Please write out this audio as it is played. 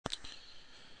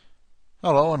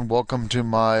Hello and welcome to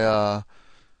my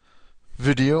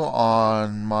video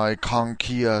on my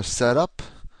Conky setup.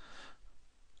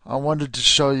 I wanted to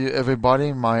show you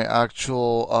everybody my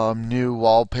actual new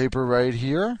wallpaper right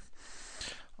here.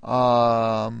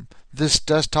 This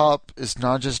desktop is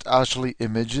not just actually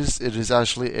images, it is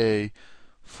actually a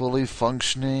fully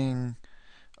functioning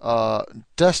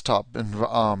desktop,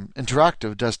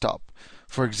 interactive desktop.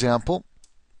 For example,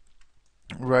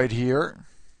 right here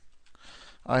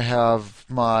I have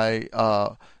my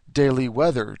daily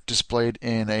weather displayed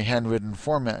in a handwritten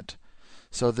format.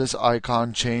 So this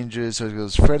icon changes. So it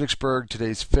goes Fredericksburg,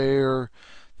 today's fair.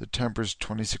 The temperature is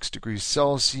 26 degrees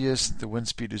Celsius. The wind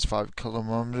speed is 5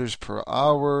 kilometers per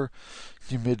hour.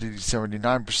 Humidity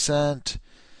 79%.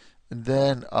 And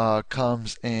then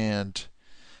comes and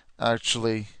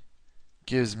actually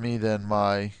gives me then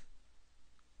my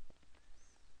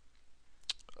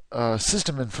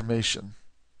system information.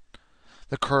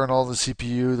 The kernel, the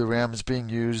CPU, the RAM is being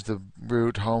used, the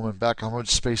root, home, and back, how much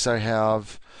space I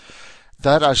have.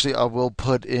 That actually I will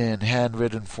put in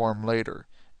handwritten form later.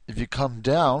 If you come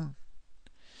down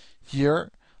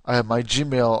here, I have my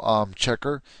Gmail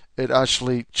checker. It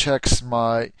actually checks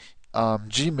my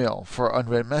Gmail for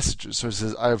unread messages. So it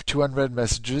says I have 2 unread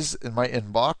messages in my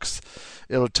inbox.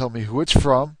 It'll tell me who it's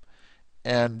from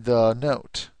and the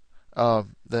note,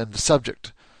 then the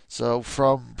subject. So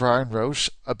from Brian Roche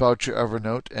about your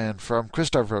Evernote, and from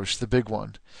Christoph Roche, the big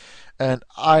one. And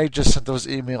I just sent those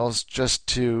emails just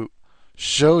to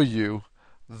show you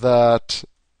that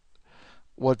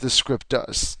what this script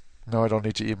does. No, I don't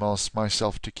need to email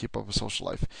myself to keep up with social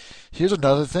life. Here's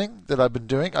another thing that I've been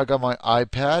doing. I got my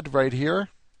iPad right here,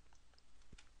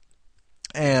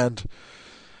 and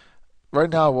right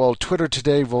now, well, Twitter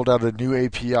today rolled out a new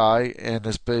API, and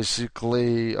it's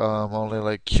basically only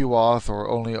like QAuth or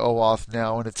only OAuth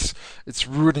now, and it's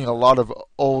ruining a lot of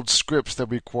old scripts that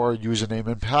require username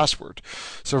and password.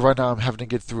 So right now, I'm having to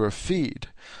get through a feed,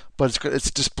 but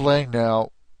it's displaying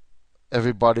now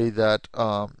everybody that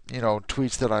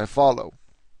tweets that I follow.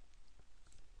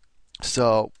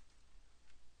 So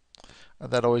and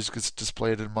that always gets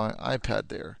displayed in my iPad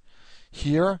there.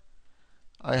 Here,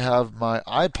 I have my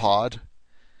iPod,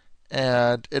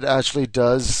 and it actually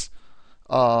does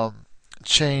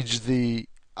change the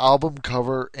album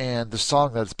cover and the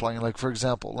song that it's playing. Like, for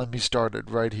example, let me start it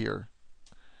right here.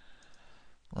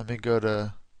 Let me go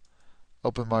to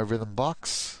open my rhythm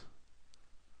box,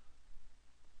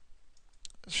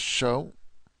 show.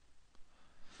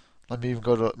 Let me even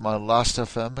go to my Last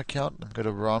FM account. Let me go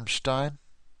to Rammstein.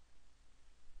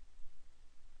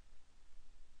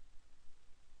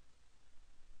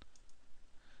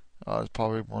 It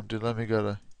probably won't do. Let me go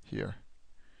to here.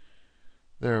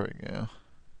 There we go.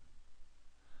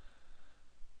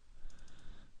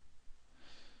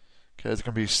 Okay, it's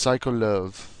going to be Psycho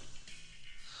Love.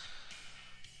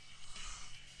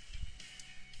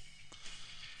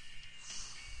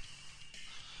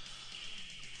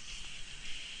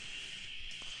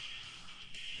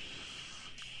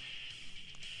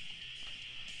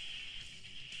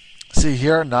 See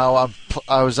here, now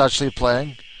I was actually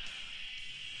playing.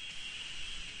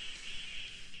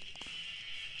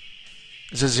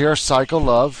 It says here, Psycho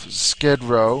Love, Skid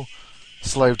Row,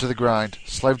 Slave to the Grind.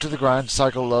 Slave to the Grind,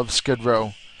 Psycho Love, Skid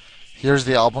Row. Here's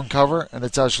the album cover, and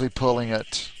it's actually pulling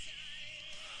it.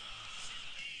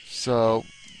 So,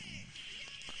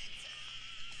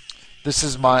 this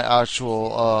is my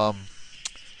actual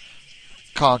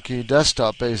Conky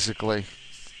Desktop, basically.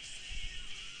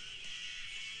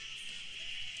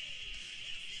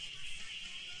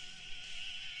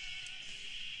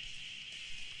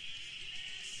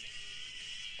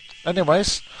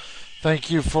 Anyways,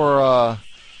 thank you for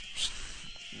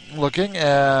looking,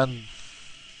 and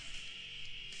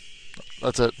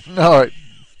that's it. All right.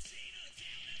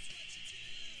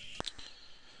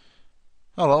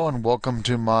 Hello, and welcome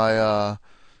to my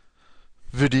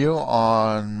video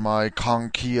on my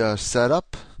Conky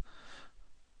setup.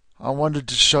 I wanted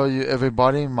to show you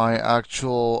everybody my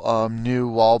actual new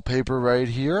wallpaper right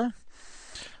here.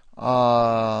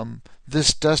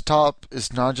 This desktop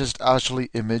is not just actually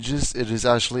images, it is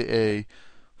actually a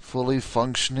fully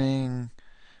functioning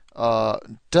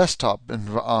desktop,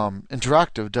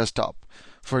 interactive desktop.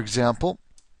 For example,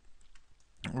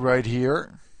 right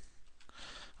here,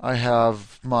 I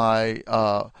have my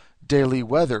daily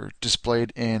weather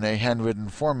displayed in a handwritten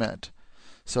format.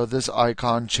 So this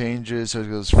icon changes. So it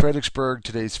goes Fredericksburg,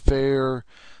 today's fair.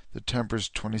 The temperature is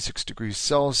 26 degrees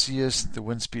Celsius. The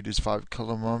wind speed is 5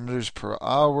 kilometers per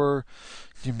hour.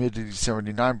 Humidity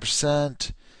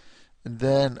 79%. And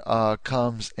then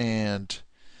comes and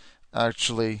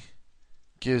actually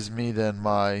gives me then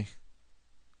my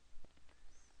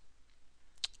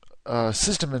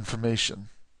system information.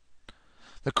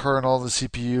 The kernel, the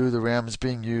CPU, the RAM is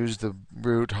being used, the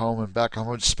root, home, and back, how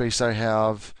much space I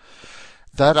have.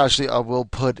 That actually I will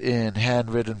put in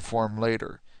handwritten form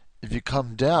later. If you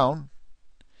come down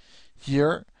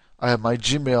here, I have my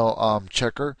Gmail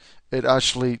checker. It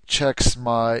actually checks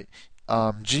my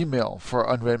Gmail for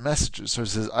unread messages. So it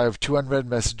says I have 2 unread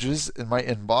messages in my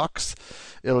inbox.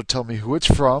 It'll tell me who it's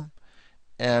from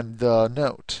and the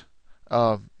note,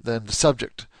 then the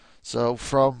subject. So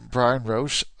from Brian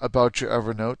Roche about your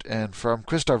Evernote, and from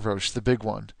Christoph Roche, the big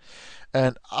one.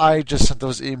 And I just sent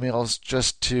those emails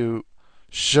just to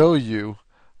show you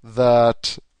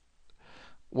that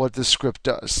what this script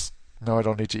does. No, I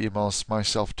don't need to email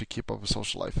myself to keep up with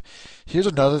social life. Here's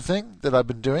another thing that I've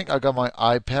been doing. I got my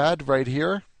iPad right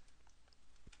here.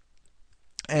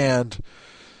 And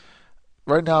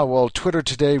right now, well, Twitter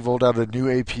today rolled out a new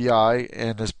API,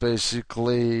 and it's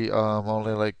basically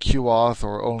only like QAuth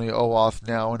or only OAuth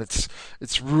now, and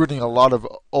it's rooting a lot of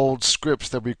old scripts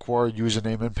that require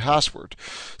username and password.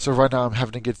 So right now, I'm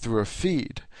having to get through a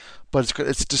feed, but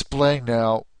it's displaying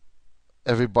now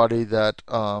everybody that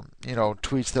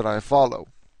tweets that I follow.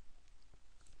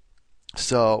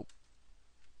 So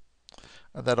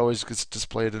and that always gets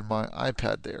displayed in my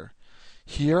iPad there.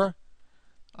 Here,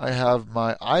 I have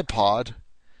my iPod,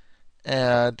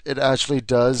 and it actually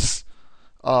does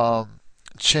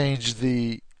change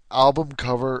the album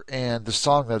cover and the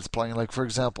song that it's playing. Like, for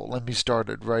example, let me start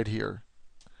it right here.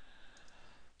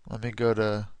 Let me go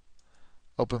to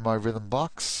open my Rhythm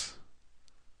box.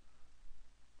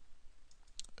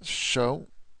 Show.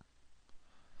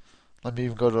 Let me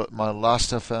even go to my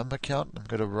Last.fm account. Let me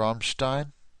go to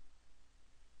Rammstein.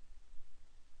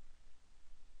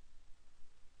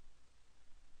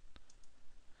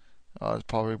 It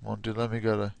probably won't do. Let me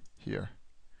go to here.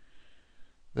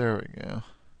 There we go.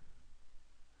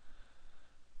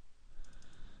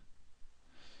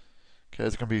 Okay,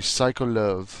 it's going to be Psycho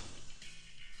Love.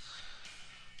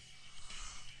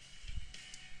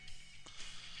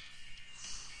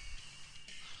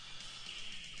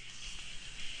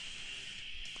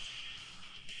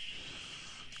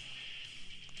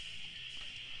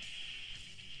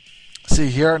 See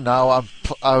here, now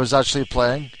I was actually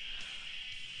playing.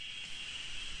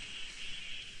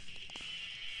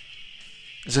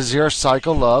 It says here,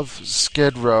 Cycle Love,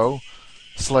 Skid Row,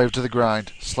 Slave to the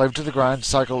Grind. Slave to the Grind,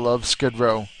 Cycle Love, Skid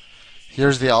Row.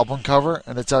 Here's the album cover,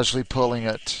 and it's actually pulling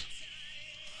it.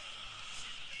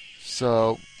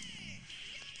 So,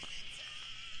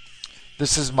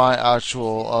 this is my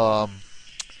actual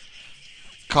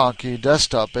Conky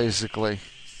Desktop, basically.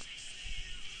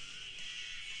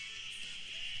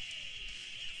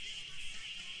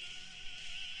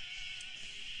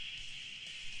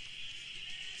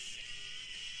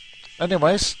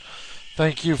 Anyways,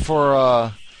 thank you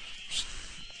for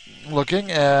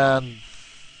looking, and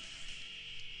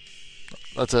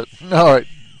that's it. All right.